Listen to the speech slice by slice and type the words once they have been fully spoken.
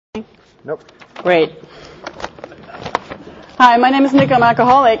Nope. Great. Hi, my name is Nick. I'm an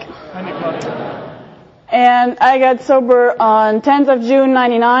alcoholic. Hi, Nick. And I got sober on 10th of June,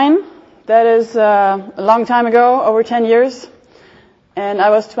 99. That is a long time ago, over 10 years. And I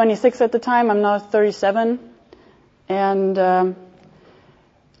was 26 at the time. I'm now 37. And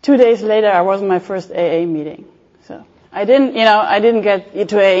 2 days later, I was in my first AA meeting. So I didn't get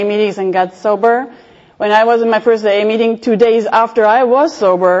to AA meetings and got sober. When I was in my first AA meeting, 2 days after I was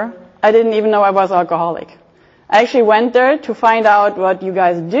sober, I didn't even know I was alcoholic. I actually went there to find out what you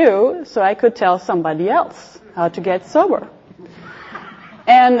guys do so I could tell somebody else how to get sober.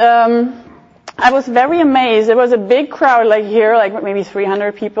 And I was very amazed. It was a big crowd like here, like maybe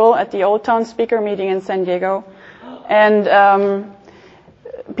 300 people at the Old Town Speaker meeting in San Diego. And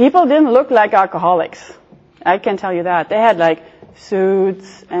people didn't look like alcoholics. I can tell you that. They had like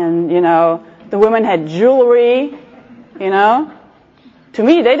suits and, the women had jewelry, To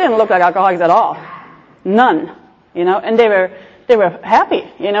me, they didn't look like alcoholics at all. None, and they were happy,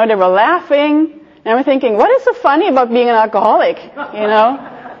 they were laughing. And I'm thinking, what is so funny about being an alcoholic,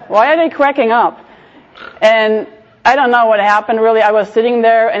 Why are they cracking up? And I don't know what happened really. I was sitting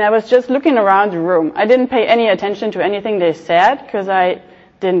there and I was just looking around the room. I didn't pay any attention to anything they said because I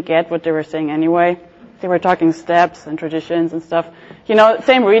didn't get what they were saying anyway. They were talking steps and traditions and stuff.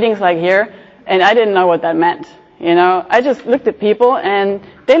 Same readings like here. And I didn't know what that meant. I just looked at people and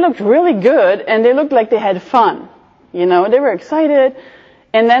they looked really good and they looked like they had fun. They were excited.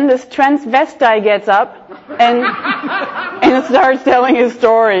 And then this transvestite gets up and starts telling his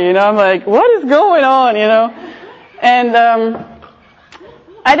story. I'm like, what is going on? And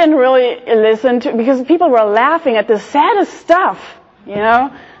I didn't really listen to, because people were laughing at the saddest stuff.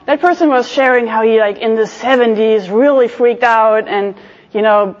 That person was sharing how he, in the 70s, really freaked out and,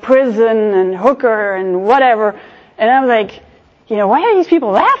 prison and hooker and whatever. And I'm like, why are these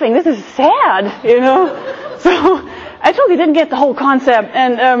people laughing? This is sad, So I totally didn't get the whole concept.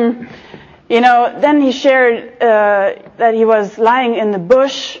 And, then he shared that he was lying in the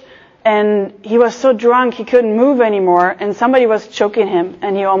bush and he was so drunk he couldn't move anymore. And somebody was choking him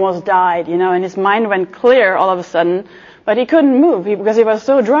and he almost died, and his mind went clear all of a sudden. But he couldn't move because he was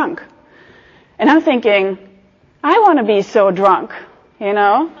so drunk. And I'm thinking, I want to be so drunk,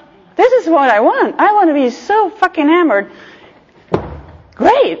 This is what I want. I want to be so fucking hammered.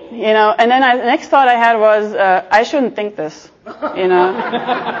 Great, And then the next thought I had was, I shouldn't think this,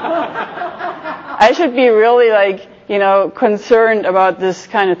 I should be really concerned about this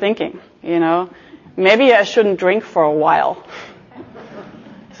kind of thinking, Maybe I shouldn't drink for a while.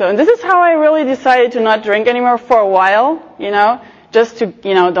 So this is how I really decided to not drink anymore for a while, just to,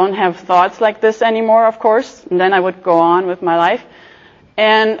 don't have thoughts like this anymore, of course. And then I would go on with my life.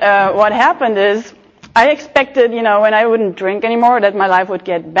 And what happened is I expected, when I wouldn't drink anymore, that my life would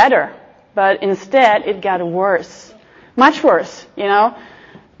get better. But instead, it got worse. Much worse,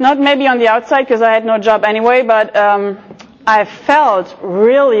 Not maybe on the outside because I had no job anyway, but I felt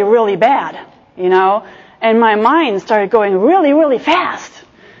really, really bad, And my mind started going really, really fast.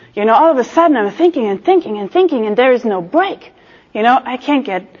 All of a sudden I'm thinking and thinking and thinking and there is no break. I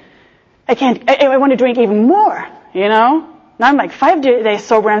want to drink even more, Now I'm like 5 days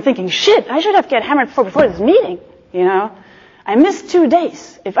sober and I'm thinking, shit, I should have get hammered before this meeting, I missed 2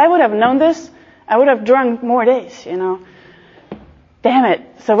 days. If I would have known this, I would have drunk more days, Damn it.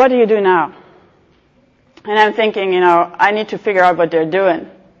 So what do you do now? And I'm thinking, I need to figure out what they're doing.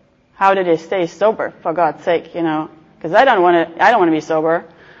 How do they stay sober, for God's sake, because I don't want to be sober.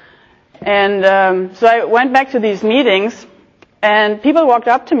 And so I went back to these meetings, and people walked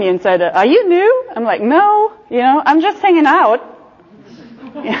up to me and said, are you new? I'm like, no, I'm just hanging out.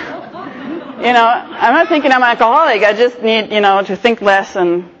 I'm not thinking I'm an alcoholic. I just need, to think less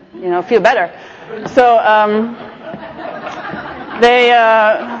and, feel better. So they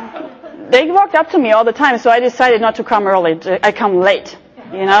walked up to me all the time, so I decided not to come early. I come late,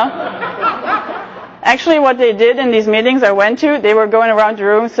 Actually, what they did in these meetings I went to, they were going around the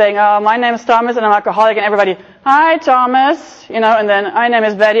room saying, my name is Thomas and I'm an alcoholic, and everybody, hi Thomas, and then my name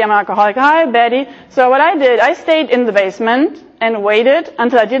is Betty, I'm an alcoholic, hi Betty. So what I did, I stayed in the basement and waited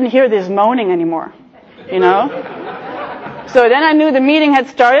until I didn't hear this moaning anymore, So then I knew the meeting had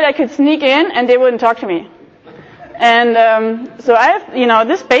started, I could sneak in and they wouldn't talk to me. And so I have,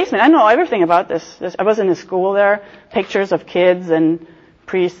 this basement, I know everything about this. I was in a school there, pictures of kids and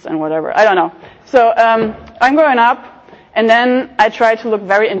priests and whatever. I don't know. So I'm going up, and then I try to look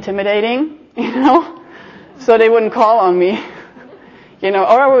very intimidating, so they wouldn't call on me,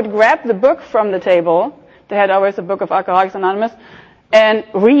 Or I would grab the book from the table. They had always a book of Alcoholics Anonymous, and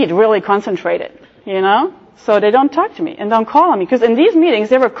read really concentrated, So they don't talk to me and don't call on me. Because in these meetings,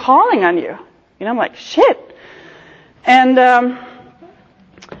 they were calling on you. You know, I'm like, shit. And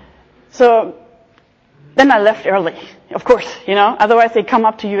so then I left early, of course, you know. Otherwise, they come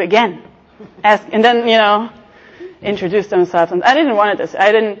up to you again. And then, you know, introduce themselves. And I didn't want this.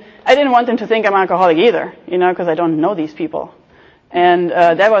 I didn't want them to think I'm an alcoholic either, you know, because I don't know these people. And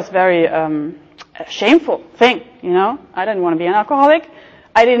that was very a shameful thing, you know. I didn't want to be an alcoholic.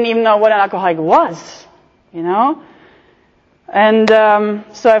 I didn't even know what an alcoholic was, you know. And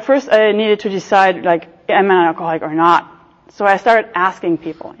so at first I needed to decide, like, am I an alcoholic or not? So I started asking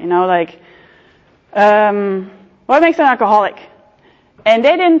people, you know, like, what makes an alcoholic? And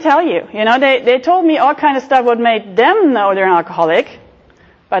they didn't tell you, you know. They told me all kind of stuff what made them know they're an alcoholic,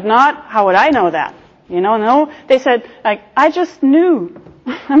 but not how would I know that, you know. No, they said, like, I just knew.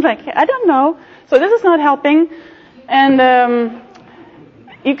 I'm like, I don't know. So this is not helping. And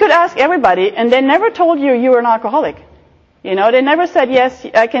you could ask everybody, and they never told you you were an alcoholic. You know, they never said, yes,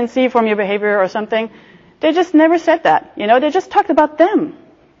 I can see from your behavior or something. They just never said that. You know, they just talked about them.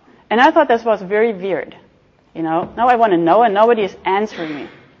 And I thought this was very weird. You know, now I want to know, and nobody is answering me.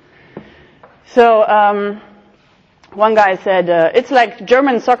 So one guy said, it's like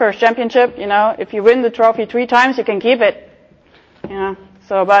German soccer championship. You know, if you win the trophy 3 times, you can keep it. You know.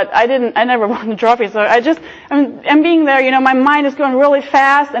 So, but I never won the trophy. So I'm being there, you know, my mind is going really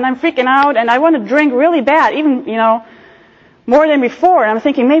fast and I'm freaking out and I want to drink really bad, even, you know, more than before. And I'm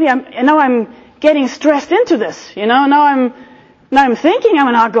thinking maybe I'm getting stressed into this, you know, now I'm thinking I'm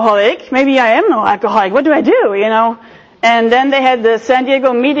an alcoholic. Maybe I am no alcoholic. What do I do, you know? And then they had the San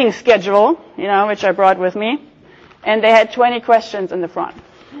Diego meeting schedule, you know, which I brought with me. And they had 20 questions in the front.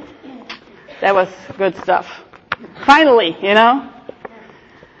 That was good stuff. Finally, you know.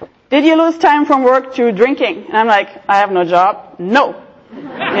 Did you lose time from work to drinking? And I'm like, I have no job. No. You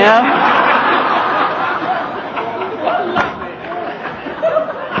know?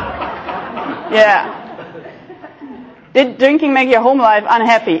 Yeah. Did drinking make your home life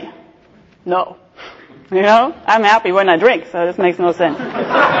unhappy? No. You know? I'm happy when I drink, so this makes no sense.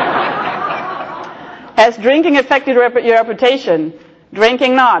 Has drinking affected your reputation?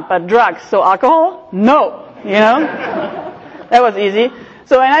 Drinking not, but drugs. So alcohol? No. You know? That was easy.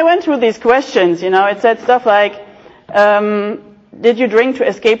 So when I went through these questions, you know, it said stuff like, did you drink to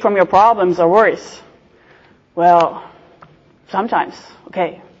escape from your problems or worries? Well, sometimes.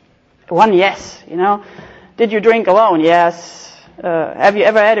 Okay. 1, yes, you know. Did you drink alone? Yes. Have you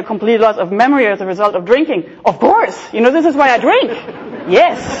ever had a complete loss of memory as a result of drinking? Of course. You know, this is why I drink.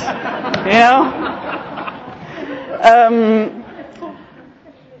 Yes. You know.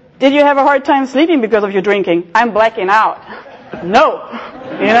 Did you have a hard time sleeping because of your drinking? I'm blacking out. No.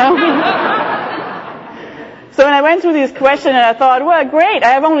 You know? So when I went through these questions and I thought, well, great,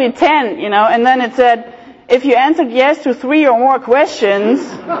 I have only 10, you know, and then it said, if you answered yes to 3 or more questions,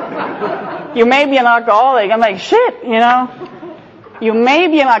 you may be an alcoholic. I'm like, shit, you know, you may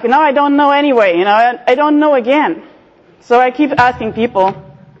be an alcoholic. No, I don't know anyway, you know, I don't know again. So I keep asking people.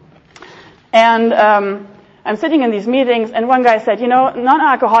 And I'm sitting in these meetings, and one guy said, you know,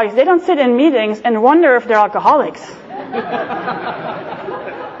 non-alcoholics, they don't sit in meetings and wonder if they're alcoholics.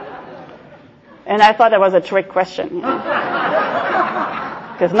 And I thought that was a trick question. You know?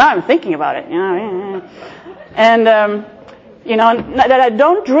 Because now I'm thinking about it, you know. And, you know, that I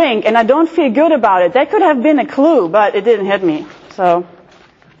don't drink and I don't feel good about it, that could have been a clue, but it didn't hit me. So,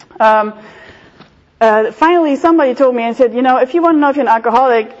 finally somebody told me and said, you know, if you want to know if you're an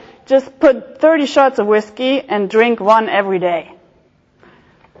alcoholic, just put 30 shots of whiskey and drink 1 every day.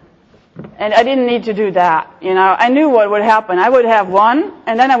 And I didn't need to do that, you know. I knew what would happen. I would have 1,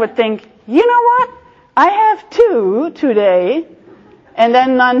 and then I would think, you know what? I have 2 today, and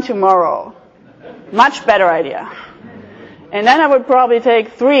then none tomorrow. Much better idea. And then I would probably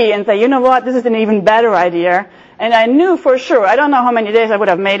take 3 and say, you know what? This is an even better idea. And I knew for sure, I don't know how many days I would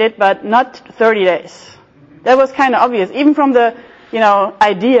have made it, but not 30 days. That was kind of obvious, even from the, you know,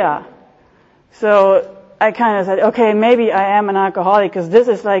 idea. So I kind of said, okay, maybe I am an alcoholic, because this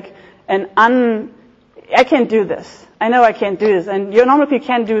is like I can't do this. I know I can't do this. And you normally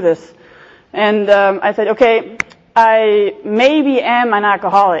can't do this. And I said, okay, I maybe am an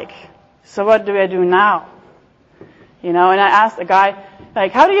alcoholic. So what do I do now? You know, and I asked the guy,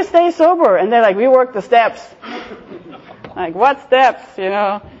 like, how do you stay sober? And they're like, we work the steps. Like, what steps? You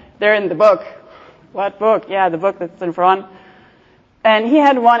know, they're in the book. What book? Yeah, the book that's in front. And he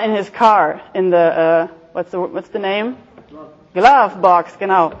had one in his car, in the, what's the name? Glove box,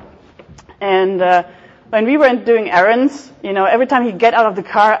 genau. And when we were doing errands, you know, every time he'd get out of the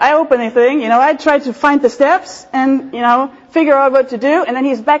car, I open the thing, you know, I try to find the steps and, you know, figure out what to do, and then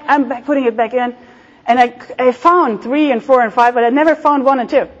I'm back putting it back in. And I found 3 and 4 and 5, but I never found 1 and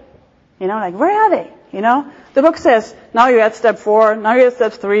 2. You know, like, where are they? You know, the book says, now you're at step 4, now you're at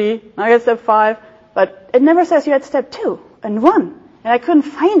step 3, now you're at step 5, but it never says you're at step 2 and 1. And I couldn't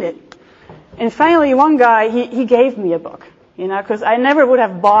find it. And finally, one guy, he gave me a book, you know, because I never would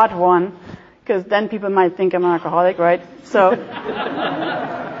have bought one, because then people might think I'm an alcoholic, right? So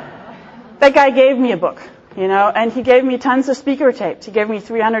that guy gave me a book, you know, and he gave me tons of speaker tapes. He gave me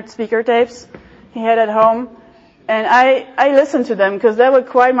 300 speaker tapes he had at home. And I listened to them because that would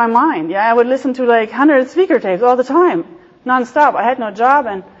quiet my mind. Yeah, I would listen to like 100 speaker tapes all the time, nonstop. I had no job,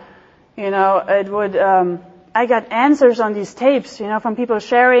 and you know, it would. I got answers on these tapes, you know, from people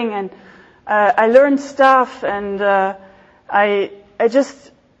sharing, and I learned stuff, and I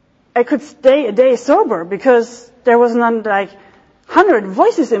could stay a day sober because there was none like 100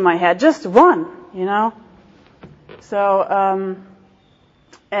 voices in my head, just one, you know. So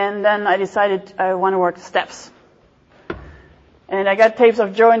and then I decided I want to work the steps. And I got tapes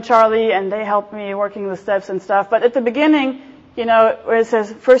of Joe and Charlie, and they helped me working the steps and stuff. But at the beginning, you know, where it says,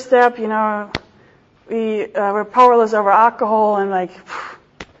 first step, you know, we're powerless over alcohol. I'm like,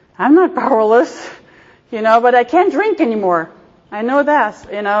 I'm not powerless, you know, but I can't drink anymore. I know that,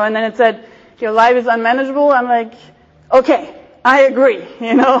 you know. And then it said, your life is unmanageable. I'm like, okay, I agree,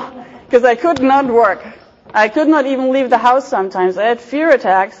 you know, because I could not work. I could not even leave the house sometimes. I had fear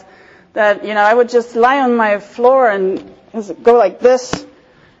attacks that, you know, I would just lie on my floor and go like this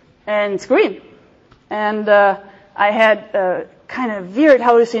and scream. And I had kind of weird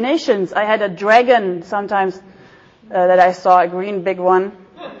hallucinations. I had a dragon sometimes that I saw, a green big one.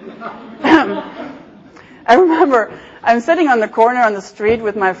 I remember I'm sitting on the corner on the street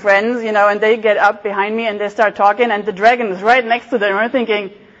with my friends, you know, and they get up behind me and they start talking, and the dragon is right next to them. And I'm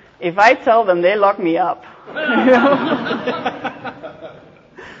thinking, if I tell them, they lock me up. You know?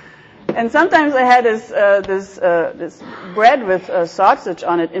 And sometimes I had this bread with sausage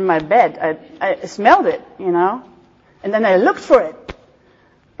on it in my bed. I smelled it, you know, and then I looked for it.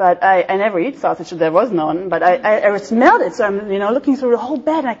 But I never eat sausage, so there was none. But I smelled it, so I'm, you know, looking through the whole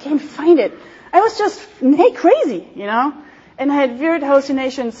bed, and I can't find it. I was just crazy, you know, and I had weird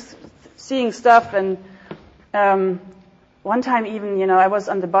hallucinations, seeing stuff. And one time even, you know, I was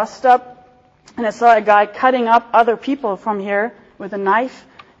on the bus stop, and I saw a guy cutting up other people from here with a knife.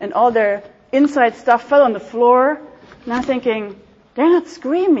 And all their inside stuff fell on the floor. And I'm thinking, they're not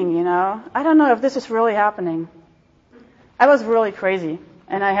screaming, you know. I don't know if this is really happening. I was really crazy.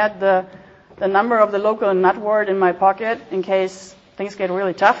 And I had the number of the local nut ward in my pocket in case things get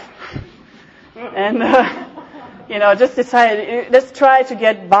really tough. And, you know, just decided, let's try to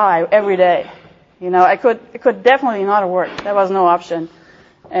get by every day. You know, it could definitely not work. There was no option.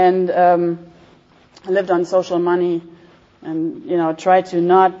 And I lived on social money. And, you know, try to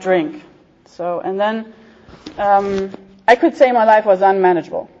not drink. So, and then, I could say my life was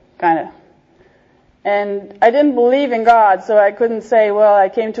unmanageable, kind of. And I didn't believe in God, so I couldn't say, well, I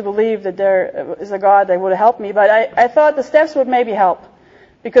came to believe that there is a God that would help me. But I thought the steps would maybe help.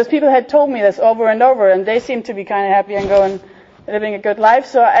 Because people had told me this over and over, and they seemed to be kind of happy and going, living a good life.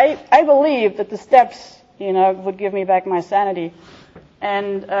 So I believed that the steps, you know, would give me back my sanity.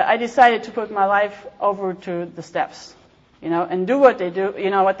 And I decided to put my life over to the steps. You know, and do what they do, you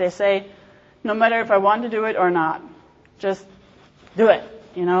know, what they say, no matter if I want to do it or not. Just do it,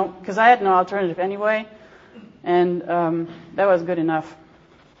 you know, because I had no alternative anyway, and that was good enough.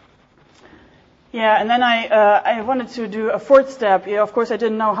 Yeah, and then I wanted to do a fourth step. You know, of course, I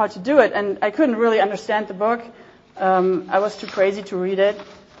didn't know how to do it, and I couldn't really understand the book. I was too crazy to read it.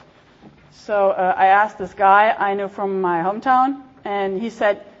 So I asked this guy I knew from my hometown, and he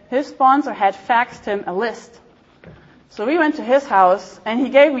said his sponsor had faxed him a list. So we went to his house, and he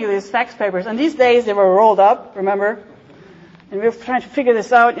gave me these fax papers. And these days, they were rolled up, remember? And we were trying to figure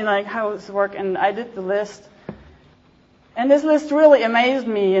this out, you know, like how this worked. And I did the list. And this list really amazed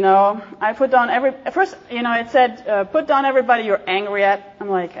me, you know. I put down first, you know, it said, put down everybody you're angry at. I'm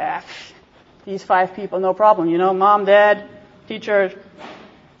like, these 5 people, no problem, you know, mom, dad, teacher,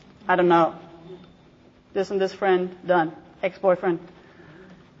 I don't know. This and this friend, done. Ex-boyfriend.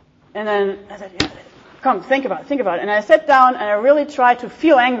 And then I said, yeah, come, think about it. And I sat down and I really tried to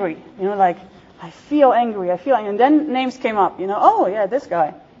feel angry. You know, like, I feel angry. And then names came up, you know, oh yeah, this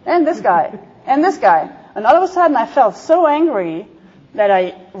guy, and this guy, and this guy. And all of a sudden I felt so angry that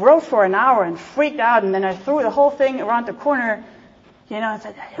I wrote for an hour and freaked out, and then I threw the whole thing around the corner, you know, and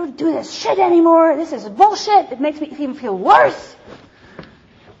said, I don't do this shit anymore. This is bullshit. It makes me even feel worse.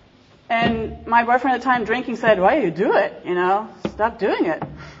 And my boyfriend at the time drinking said, why do you do it? You know, stop doing it.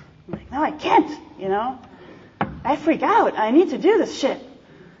 I'm like, no, I can't, you know. I freak out. I need to do this shit.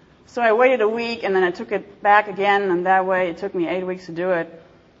 So I waited a week, and then I took it back again, and that way it took me 8 weeks to do it.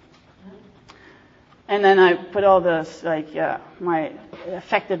 And then I put all this, it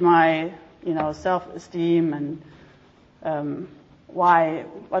affected my, self-esteem and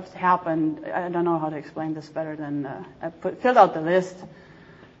what happened. I don't know how to explain this better than filled out the list.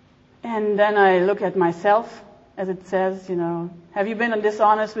 And then I look at myself, as it says, have you been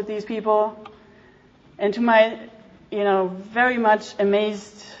dishonest with these people? And to my, very much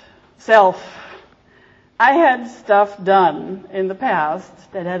amazed self, I had stuff done in the past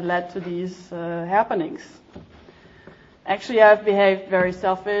that had led to these happenings. Actually, I've behaved very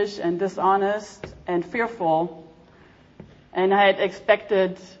selfish and dishonest and fearful, and I had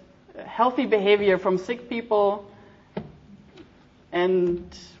expected healthy behavior from sick people and,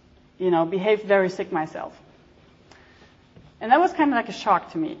 behaved very sick myself. And that was kind of like a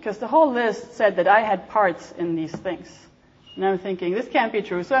shock to me, because the whole list said that I had parts in these things. And I'm thinking, this can't be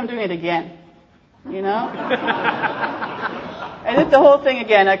true, so I'm doing it again. I did the whole thing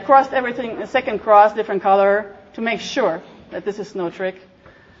again. I crossed everything, a second cross, different color, to make sure that this is no trick.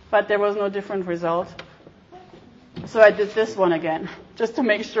 But there was no different result. So I did this one again, just to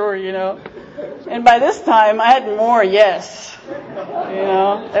make sure, And by this time, I had more yes.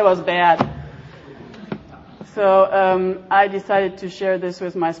 That was bad. So I decided to share this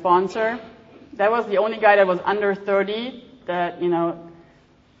with my sponsor. That was the only guy that was under 30 that,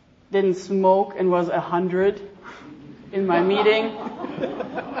 didn't smoke and was 100 in my meeting.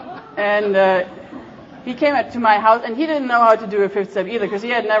 And he came to my house, and he didn't know how to do a fifth step either, because he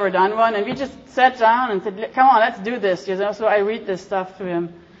had never done one. And we just sat down and said, come on, let's do this. So I read this stuff to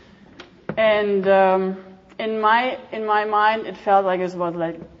him. And in my mind, it felt like it was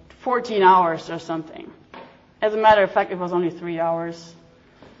like 14 hours or something. As a matter of fact, it was only 3 hours.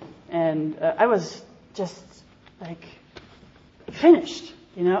 And I was just finished.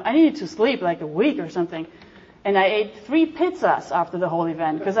 I needed to sleep like a week or something. And I ate 3 pizzas after the whole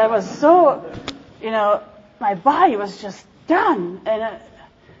event because I was so, my body was just done. And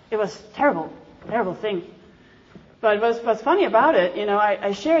it was terrible thing. But what's funny about it,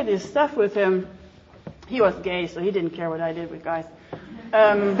 I shared this stuff with him. He was gay, so he didn't care what I did with guys.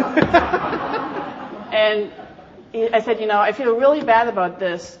 And I said, I feel really bad about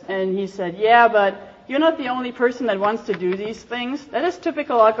this. And he said, yeah, but you're not the only person that wants to do these things. That is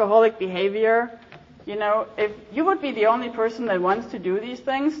typical alcoholic behavior. If you would be the only person that wants to do these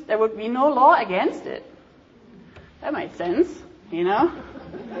things, there would be no law against it. That made sense, He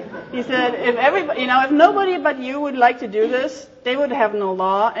said, if nobody but you would like to do this, they would have no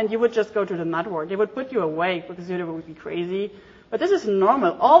law, and you would just go to the nut ward. They would put you away because you would be crazy. But this is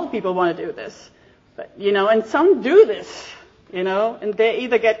normal. All the people want to do this. But, and some do this, and they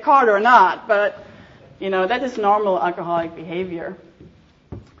either get caught or not. But, that is normal alcoholic behavior.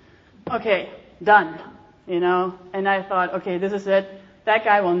 Okay, done, And I thought, okay, this is it. That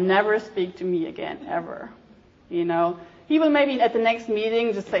guy will never speak to me again, ever, He will maybe at the next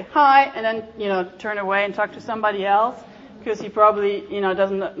meeting just say hi and then, turn away and talk to somebody else because he probably,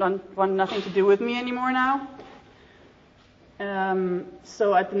 doesn't want nothing to do with me anymore now.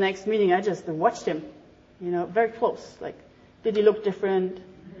 So at the next meeting, I just watched him, very close. Like, did he look different?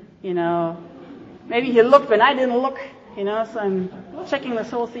 Maybe he looked when I didn't look, so I'm checking this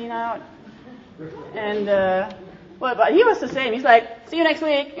whole scene out. And, but he was the same. He's like, see you next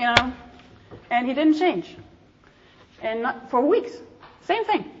week, and he didn't change. And not for weeks. Same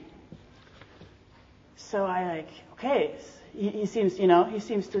thing. So I okay, he seems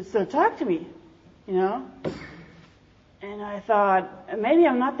to still talk to me, And I thought, maybe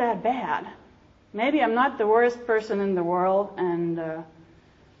I'm not that bad. Maybe I'm not the worst person in the world, and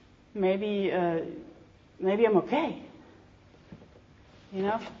maybe I'm okay.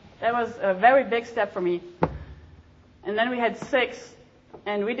 That was a very big step for me. And then we had 6,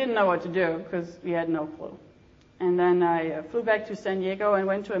 and we didn't know what to do because we had no clue. And then I flew back to San Diego and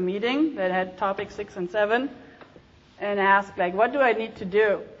went to a meeting that had topics 6 and 7 and asked, what do I need to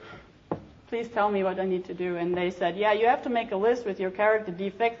do? Please tell me what I need to do. And they said, yeah, you have to make a list with your character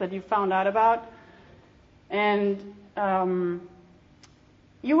defects that you found out about. And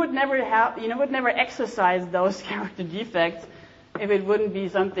you would never exercise those character defects if it wouldn't be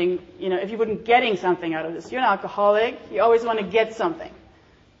something, if you wouldn't getting something out of this. You're an alcoholic. You always want to get something,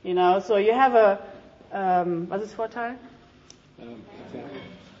 So you have a, was es Vorteil?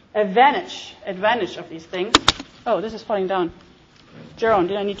 Advantage of these things. Oh, this is falling down. Jerome,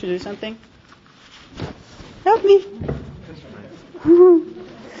 did I need to do something? Help me.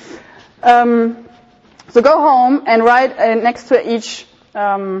 So go home and write next to each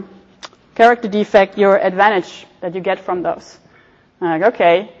character defect your advantage that you get from those. I'm like,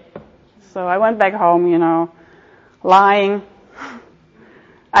 okay, So I went back home, lying.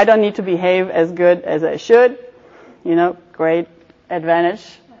 I don't need to behave as good as I should. Great advantage.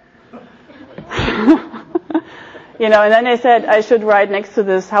 And then they said I should write next to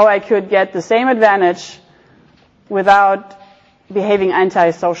this how I could get the same advantage without behaving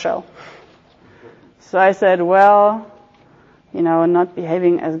antisocial. So I said, well, not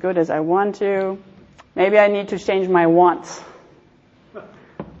behaving as good as I want to. Maybe I need to change my wants.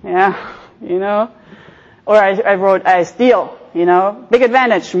 Yeah, Or I wrote, I steal, Big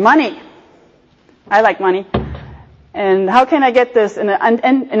advantage, money. I like money. And how can I get this in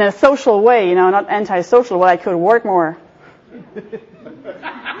a social way, not antisocial, where I could work more?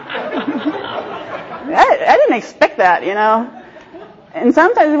 I didn't expect that, And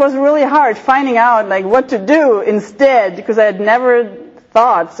sometimes it was really hard finding out, what to do instead, because I had never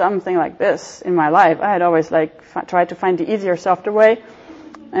thought something like this in my life. I had always, tried to find the easier, softer way.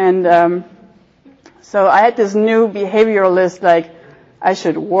 And so I had this new behavioral list, I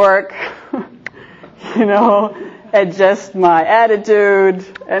should work, adjust my attitude,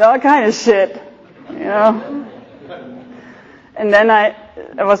 and all kind of shit, And then I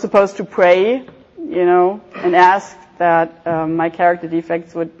was supposed to pray, and ask that my character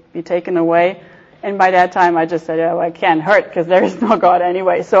defects would be taken away. And by that time I just said, I can't hurt because there is no God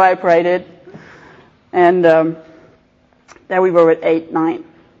anyway. So I prayed it. And then we were at 8, 9.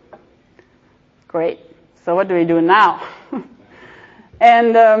 Great. So what do we do now?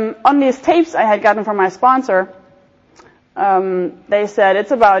 And on these tapes I had gotten from my sponsor, they said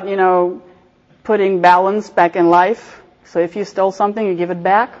it's about, putting balance back in life. So if you stole something, you give it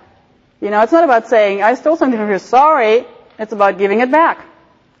back. It's not about saying, I stole something from you, sorry. It's about giving it back.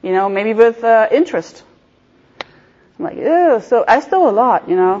 Maybe with interest. I'm like, ew, so I stole a lot,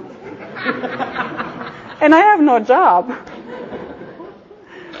 And I have no job.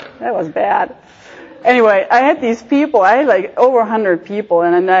 That was bad. Anyway, I had these people, I had over 100 people,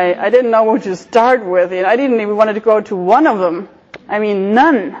 and I didn't know who to start with. I didn't even want to go to one of them. I mean,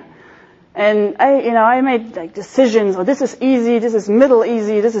 none. And I made decisions. Oh, this is easy. This is middle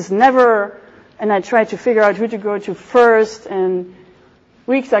easy. This is never. And I tried to figure out who to go to first. And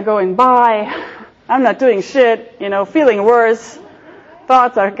weeks are going by. I'm not doing shit. Feeling worse.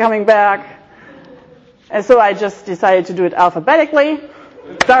 Thoughts are coming back. And so I just decided to do it alphabetically.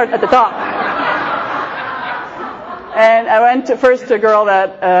 Start at the top. And I went first to a girl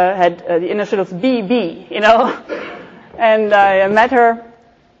that had the initials BB. And I met her.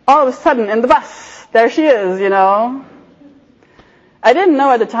 All of a sudden, in the bus, there she is, I didn't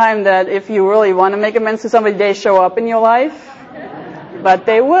know at the time that if you really want to make amends to somebody, they show up in your life. But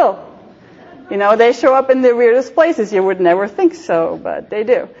they will. They show up in the weirdest places. You would never think so, but they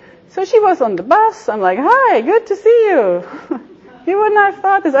do. So she was on the bus. I'm like, hi, good to see you. You wouldn't have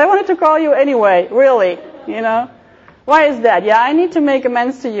thought this. I wanted to call you anyway, really, Why is that? Yeah, I need to make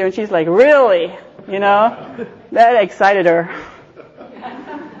amends to you. And she's like, really? That excited her.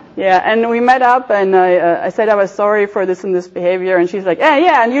 Yeah, and we met up, and I said I was sorry for this and this behavior, and she's like,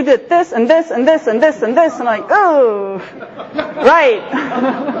 yeah, and you did this and this and this and this and this, and I'm like, oh, right.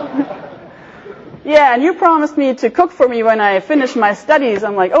 Yeah, and you promised me to cook for me when I finish my studies.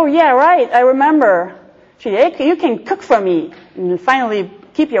 I'm like, oh yeah, right, I remember. You can cook for me, and finally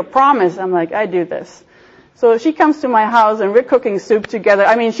keep your promise. I'm like, I do this. So she comes to my house, and we're cooking soup together.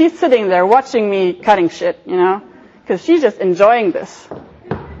 I mean, she's sitting there watching me cutting shit, because she's just enjoying this.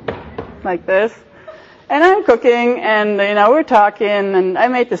 Like this. And I'm cooking, and, we're talking, and I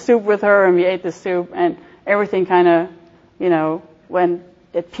made the soup with her, and we ate the soup, and everything kind of, went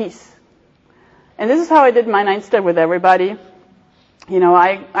at peace. And this is how I did my 9th step with everybody.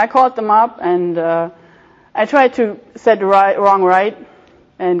 I called them up, and I tried to set the wrong right,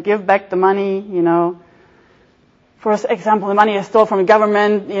 and give back the money, For example, the money I stole from the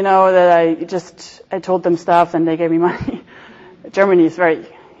government, that I told them stuff, and they gave me money. Germany is very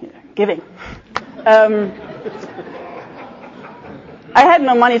giving. I had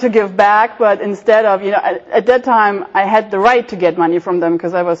no money to give back, but instead of, at that time, I had the right to get money from them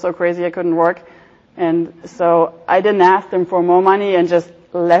because I was so crazy I couldn't work. And so I didn't ask them for more money and just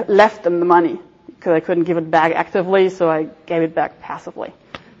left them the money because I couldn't give it back actively, so I gave it back passively.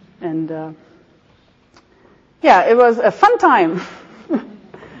 And, it was a fun time.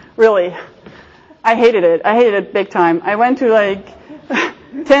 Really. I hated it. I hated it big time. I went to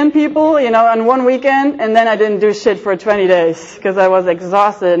 10 people, on one weekend, and then I didn't do shit for 20 days because I was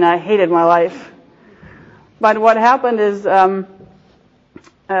exhausted and I hated my life. But what happened is, all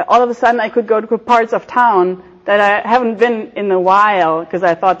of a sudden I could go to parts of town that I haven't been in a while because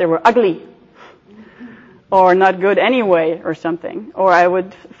I thought they were ugly. or not good anyway or something. Or I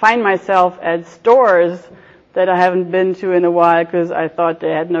would find myself at stores that I haven't been to in a while because I thought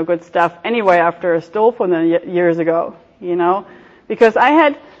they had no good stuff anyway after I stole from them years ago, you know. Because I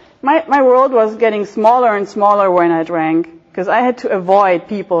had, my world was getting smaller and smaller when I drank because I had to avoid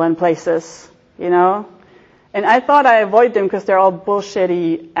people and places, you know. And I thought I avoided them because they're all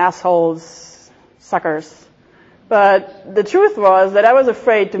bullshitty assholes, suckers. But the truth was that I was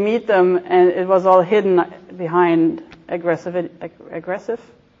afraid to meet them, and it was all hidden behind aggressiveness?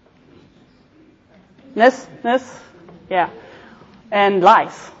 Yeah. And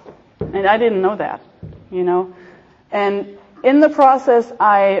lies. And I didn't know that, you know. And in the process,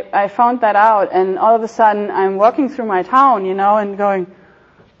 I found that out, and all of a sudden, I'm walking through my town, you know, and going,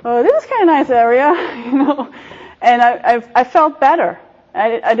 oh, this is kind of a nice area, you know. And I felt better.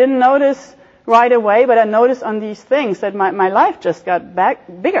 I didn't notice right away, but I noticed on these things that my life just got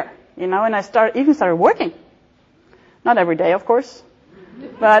bigger, you know, and I started working. Not every day, of course.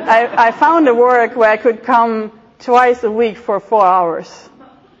 But I found a work where I could come twice a week for 4 hours,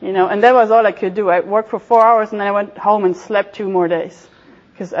 you know, and that was all I could do. I worked for 4 hours and then I went home and slept 2 more days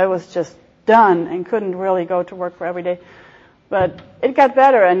because I was just done and couldn't really go to work for every day. But it got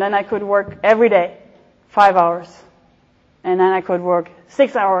better, and then I could work every day, 5 hours. And then I could work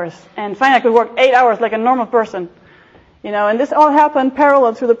 6 hours. And finally I could work 8 hours like a normal person. You know, and this all happened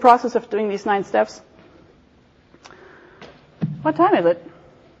parallel through the process of doing these 9 steps. What time is it?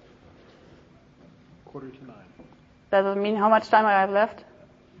 8:45. Does it mean how much time I have left?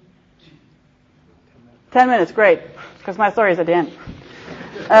 10 minutes, great. Because my story is at the end.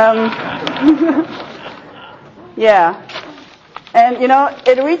 Yeah. And, you know,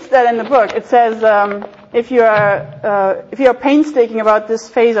 it reads that in the book. It says, if you are painstaking about this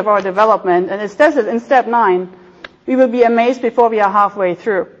phase of our development, and it says it in step 9, we will be amazed before we are halfway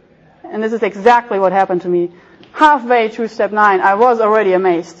through. And this is exactly what happened to me. Halfway through step 9, I was already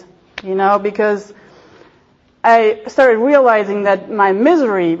amazed, you know, because I started realizing that my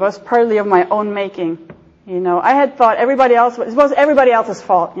misery was partly of my own making. You know, I had thought it was everybody else's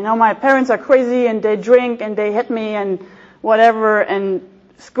fault. You know, my parents are crazy and they drink and they hit me and whatever, and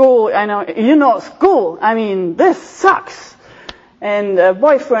school, school, I mean, this sucks. And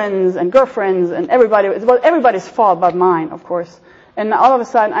boyfriends and girlfriends and everybody, it was everybody's fault but mine, of course. And all of a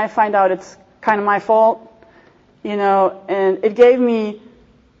sudden I find out it's kind of my fault, you know, and the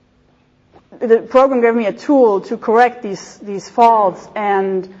program gave me a tool to correct these faults,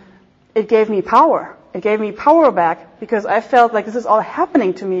 and it gave me power. It gave me power back because I felt like this is all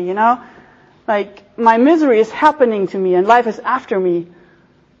happening to me, you know? Like, my misery is happening to me and life is after me,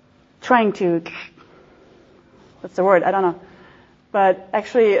 trying to, what's the word? I don't know. But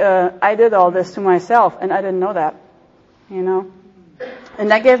actually, I did all this to myself and I didn't know that, you know?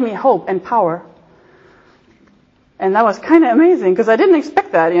 And that gave me hope and power. And that was kind of amazing because I didn't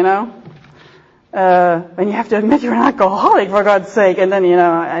expect that, you know? When you have to admit you're an alcoholic, for God's sake, and then, you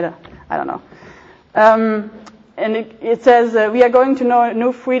know, I don't know. And it says, we are going to know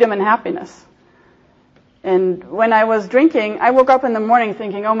new freedom and happiness. And when I was drinking, I woke up in the morning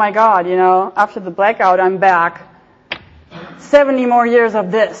thinking, oh my God, you know, after the blackout, I'm back. 70 more years of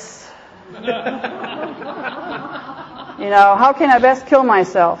this. You know, how can I best kill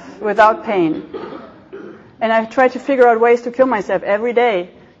myself without pain? And I tried to figure out ways to kill myself every day.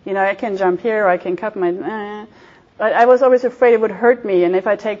 You know, I can jump here, or I can cut my... But I was always afraid it would hurt me, and if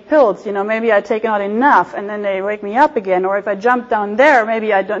I take pills, you know, maybe I take not enough, and then they wake me up again, or if I jump down there,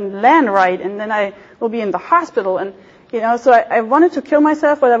 maybe I don't land right, and then I will be in the hospital, and, you know, so I wanted to kill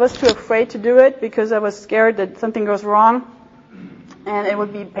myself, but I was too afraid to do it, because I was scared that something goes wrong, and it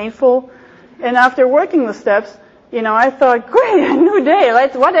would be painful. And after working the steps, you know, I thought, great, a new day,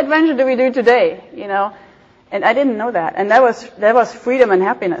 what adventure do we do today, you know? And I didn't know that, and that was freedom and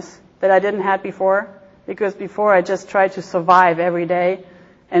happiness that I didn't have before. Because before I just tried to survive every day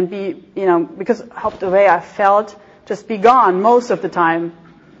and be, you know, because of the way I felt, just be gone most of the time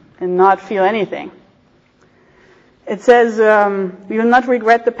and not feel anything. It says, we will not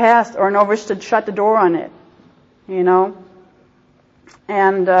regret the past or nor wish to shut the door on it, you know.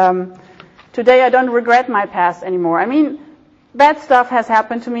 And today I don't regret my past anymore. I mean, bad stuff has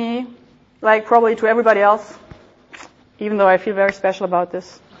happened to me, like probably to everybody else, even though I feel very special about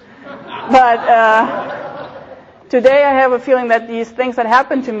this. But today I have a feeling that these things that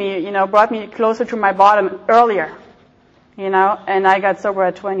happened to me, you know, brought me closer to my bottom earlier, you know, and I got sober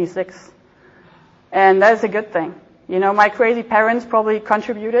at 26. And that's a good thing. You know, my crazy parents probably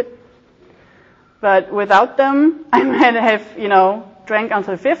contributed, but without them, I might have, you know, drank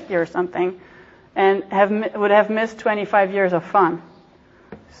until 50 or something and would have missed 25 years of fun.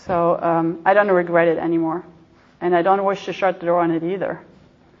 So I don't regret it anymore. And I don't wish to shut the door on it either.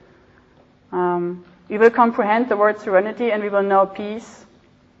 We will comprehend the word serenity and we will know peace.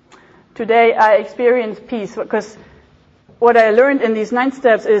 Today I experience peace because what I learned in these 9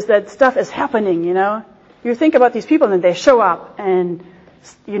 steps is that stuff is happening, you know. You think about these people and they show up and,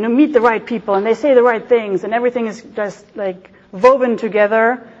 you know, meet the right people and they say the right things and everything is just like woven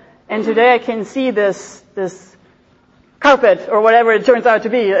together. And today I can see this carpet or whatever it turns out to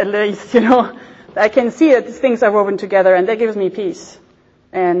be, at least, you know. I can see that these things are woven together and that gives me peace.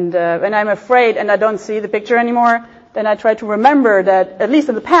 And when I'm afraid and I don't see the picture anymore, then I try to remember that at least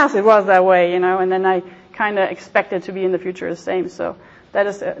in the past it was that way, you know, and then I kind of expect it to be in the future the same. So that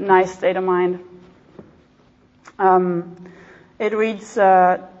is a nice state of mind. It reads,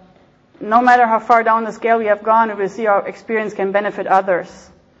 no matter how far down the scale we have gone, we will see our experience can benefit others.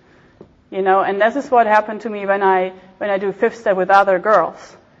 You know, and this is what happened to me when I do 5th step with other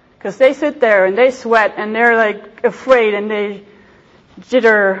girls. Because they sit there and they sweat and they're like afraid and they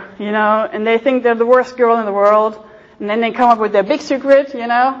jitter, you know, and they think they're the worst girl in the world. And then they come up with their big secret, you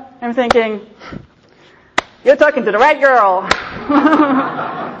know. I'm thinking, you're talking to the right girl.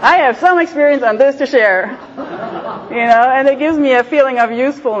 I have some experience on this to share. You know, and it gives me a feeling of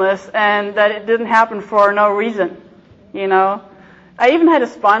usefulness and that it didn't happen for no reason, you know. I even had a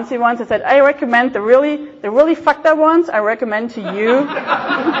sponsor once that said, I recommend the really fucked up ones, I recommend to you.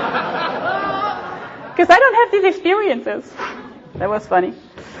 Because I don't have these experiences. That was funny.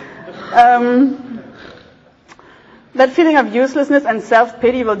 That feeling of uselessness and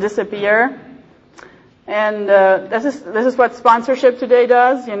self-pity will disappear. And this is what sponsorship today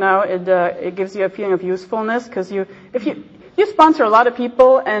does. You know, it gives you a feeling of usefulness because if you sponsor a lot of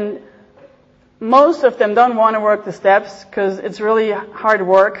people and most of them don't want to work the steps because it's really hard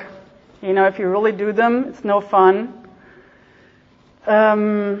work. You know, if you really do them, it's no fun.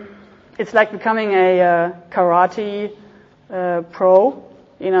 It's like becoming a karate pro,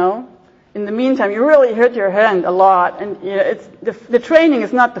 you know. In the meantime, you really hurt your hand a lot, and you know, it's the training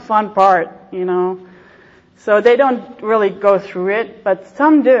is not the fun part, you know. So they don't really go through it, but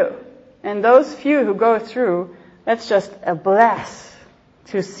some do. And those few who go through, that's just a blast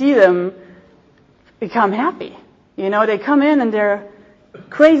to see them become happy. You know, they come in and they're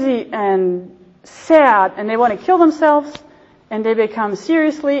crazy and sad and they want to kill themselves and they become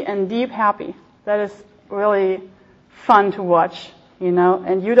seriously and deep happy. That is really fun to watch, you know,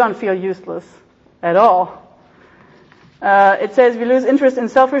 and you don't feel useless at all. It says we lose interest in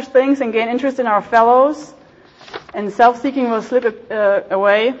selfish things and gain interest in our fellows, and self-seeking will slip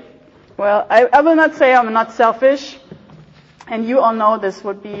away. Well, I will not say I'm not selfish, and you all know this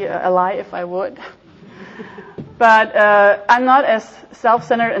would be a lie if I would. But I'm not as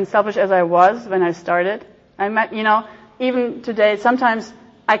self-centered and selfish as I was when I started. You know, even today, sometimes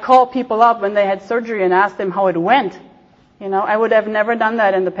I call people up when they had surgery and ask them how it went. You know, I would have never done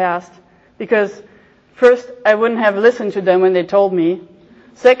that in the past. Because first, I wouldn't have listened to them when they told me.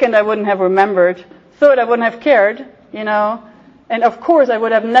 Second, I wouldn't have remembered. Third, I wouldn't have cared, you know. And of course, I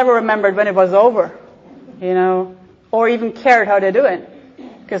would have never remembered when it was over, you know, or even cared how they're doing.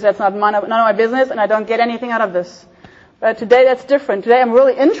 Because that's none of my business and I don't get anything out of this. But today that's different. Today I'm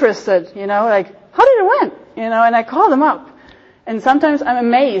really interested, you know, like, how did it went? You know, and I call them up. And sometimes I'm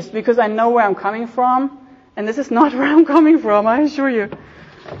amazed because I know where I'm coming from. And this is not where I'm coming from, I assure you.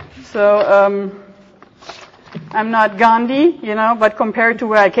 So, I'm not Gandhi, you know, but compared to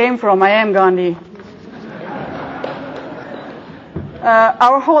where I came from, I am Gandhi.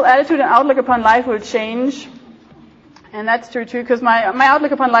 Our whole attitude and outlook upon life will change. And that's true too, because my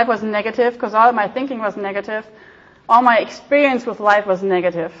outlook upon life was negative, because all of my thinking was negative. All my experience with life was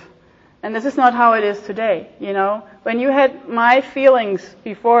negative. And this is not how it is today, you know. When you had my feelings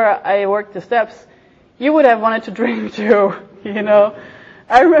before I worked the steps, you would have wanted to drink too, you know.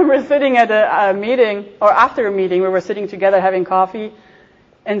 I remember sitting at a meeting, or after a meeting, we were sitting together having coffee,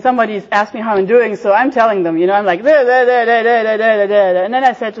 and somebody asked me how I'm doing, so I'm telling them, you know, I'm like, da, da, da, da, da, da, da, da. And then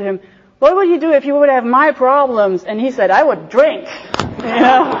I said to him, what would you do if you would have my problems? And he said, I would drink, you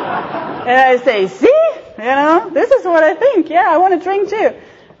know. And I say, see, you know, this is what I think. Yeah, I want to drink too.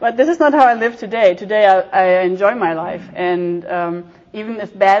 But this is not how I live today. Today I enjoy my life. And even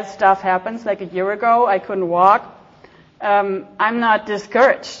if bad stuff happens, like a year ago, I couldn't walk, I'm not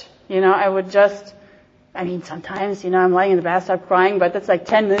discouraged. You know, I would just, sometimes, you know, I'm lying in the bathtub crying, but that's like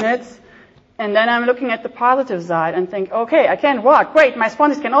 10 minutes. And then I'm looking at the positive side and think, okay, I can't walk. Great, my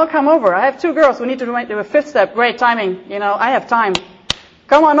sponsors can all come over. I have 2 girls who need to do a 5th step. Great timing. You know, I have time.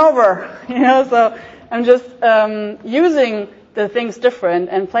 Come on over. You know, so I'm just using the things different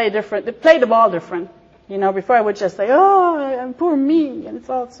and play the ball different. Before I would just say, oh, poor me, and it's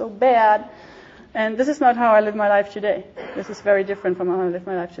all so bad. And this is not how I live my life today. This is very different from how I live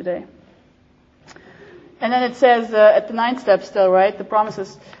my life today. And then it says at the 9th step still, right, the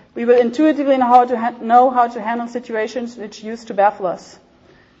promises, we will intuitively know how to handle situations which used to baffle us.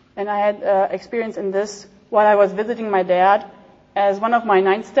 And I had experience in this while I was visiting my dad. As one of my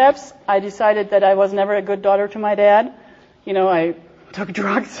 9 steps, I decided that I was never a good daughter to my dad. I took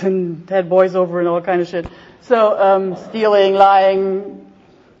drugs and had boys over and all kind of shit. So, stealing, lying.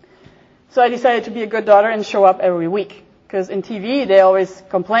 So I decided to be a good daughter and show up every week. Because in TV, they always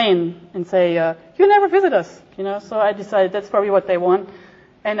complain and say, you never visit us. So I decided that's probably what they want.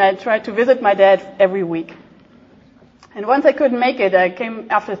 And I tried to visit my dad every week. And once I couldn't make it, I came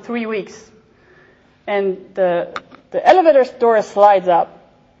after 3 weeks. And the elevator door slides up.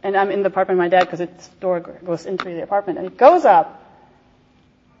 And I'm in the apartment with my dad because its door goes into the apartment. And it goes up.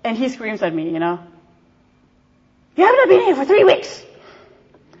 And he screams at me, You haven't been here for 3 weeks.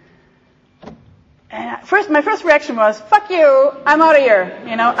 And my first reaction was, fuck you, I'm out of here.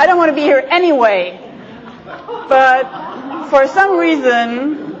 I don't want to be here anyway. But for some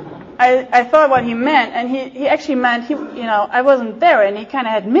reason, I thought what he meant, and he actually meant, I wasn't there, and he kind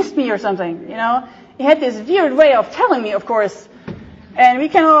of had missed me or something, He had this weird way of telling me, of course. And we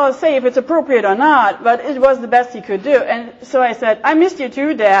can all say if it's appropriate or not, but it was the best he could do. And so I said, I missed you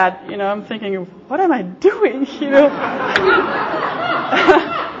too, Dad. I'm thinking, what am I doing,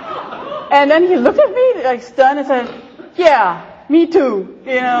 And then he looked at me like stunned and said, yeah, me too,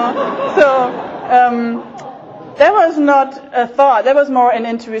 So, that was not a thought. That was more an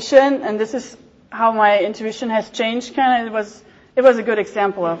intuition, and this is how my intuition has changed kind of. It was a good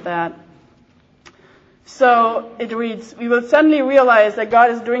example of that. So it reads, we will suddenly realize that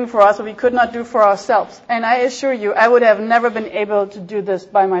God is doing for us what we could not do for ourselves. And I assure you, I would have never been able to do this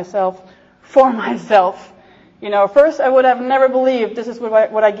by myself, for myself. First I would have never believed this is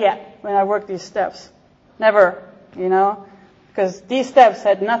what I get when I work these steps. Never, because these steps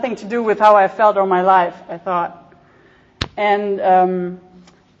had nothing to do with how I felt or my life, I thought. And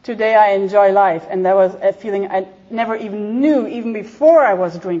today I enjoy life, and that was a feeling I never even knew, even before I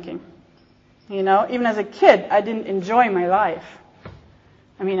was drinking. Even as a kid, I didn't enjoy my life.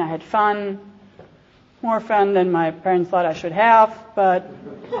 I had fun, more fun than my parents thought I should have, but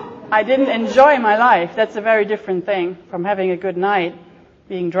I didn't enjoy my life. That's a very different thing from having a good night,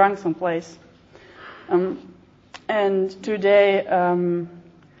 being drunk someplace. And today,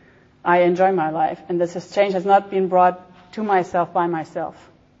 I enjoy my life, and this change has not been brought to myself by myself.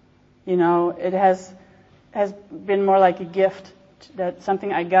 It has been more like a gift, that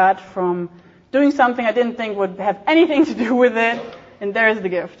something I got from doing something I didn't think would have anything to do with it, and there's the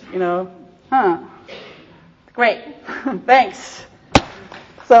gift, Great, thanks.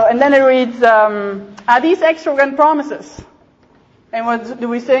 So, and then it reads, are these extravagant promises? And what do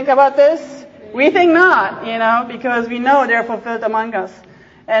we think about this? We think not, because we know they're fulfilled among us.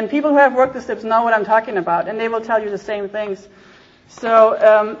 And people who have worked the steps know what I'm talking about, and they will tell you the same things. So,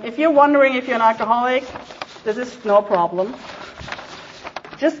 if you're wondering if you're an alcoholic, this is no problem.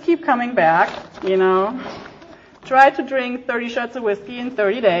 Just keep coming back, Try to drink 30 shots of whiskey in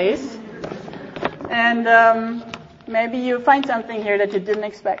 30 days. And maybe you find something here that you didn't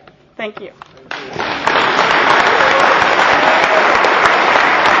expect. Thank you.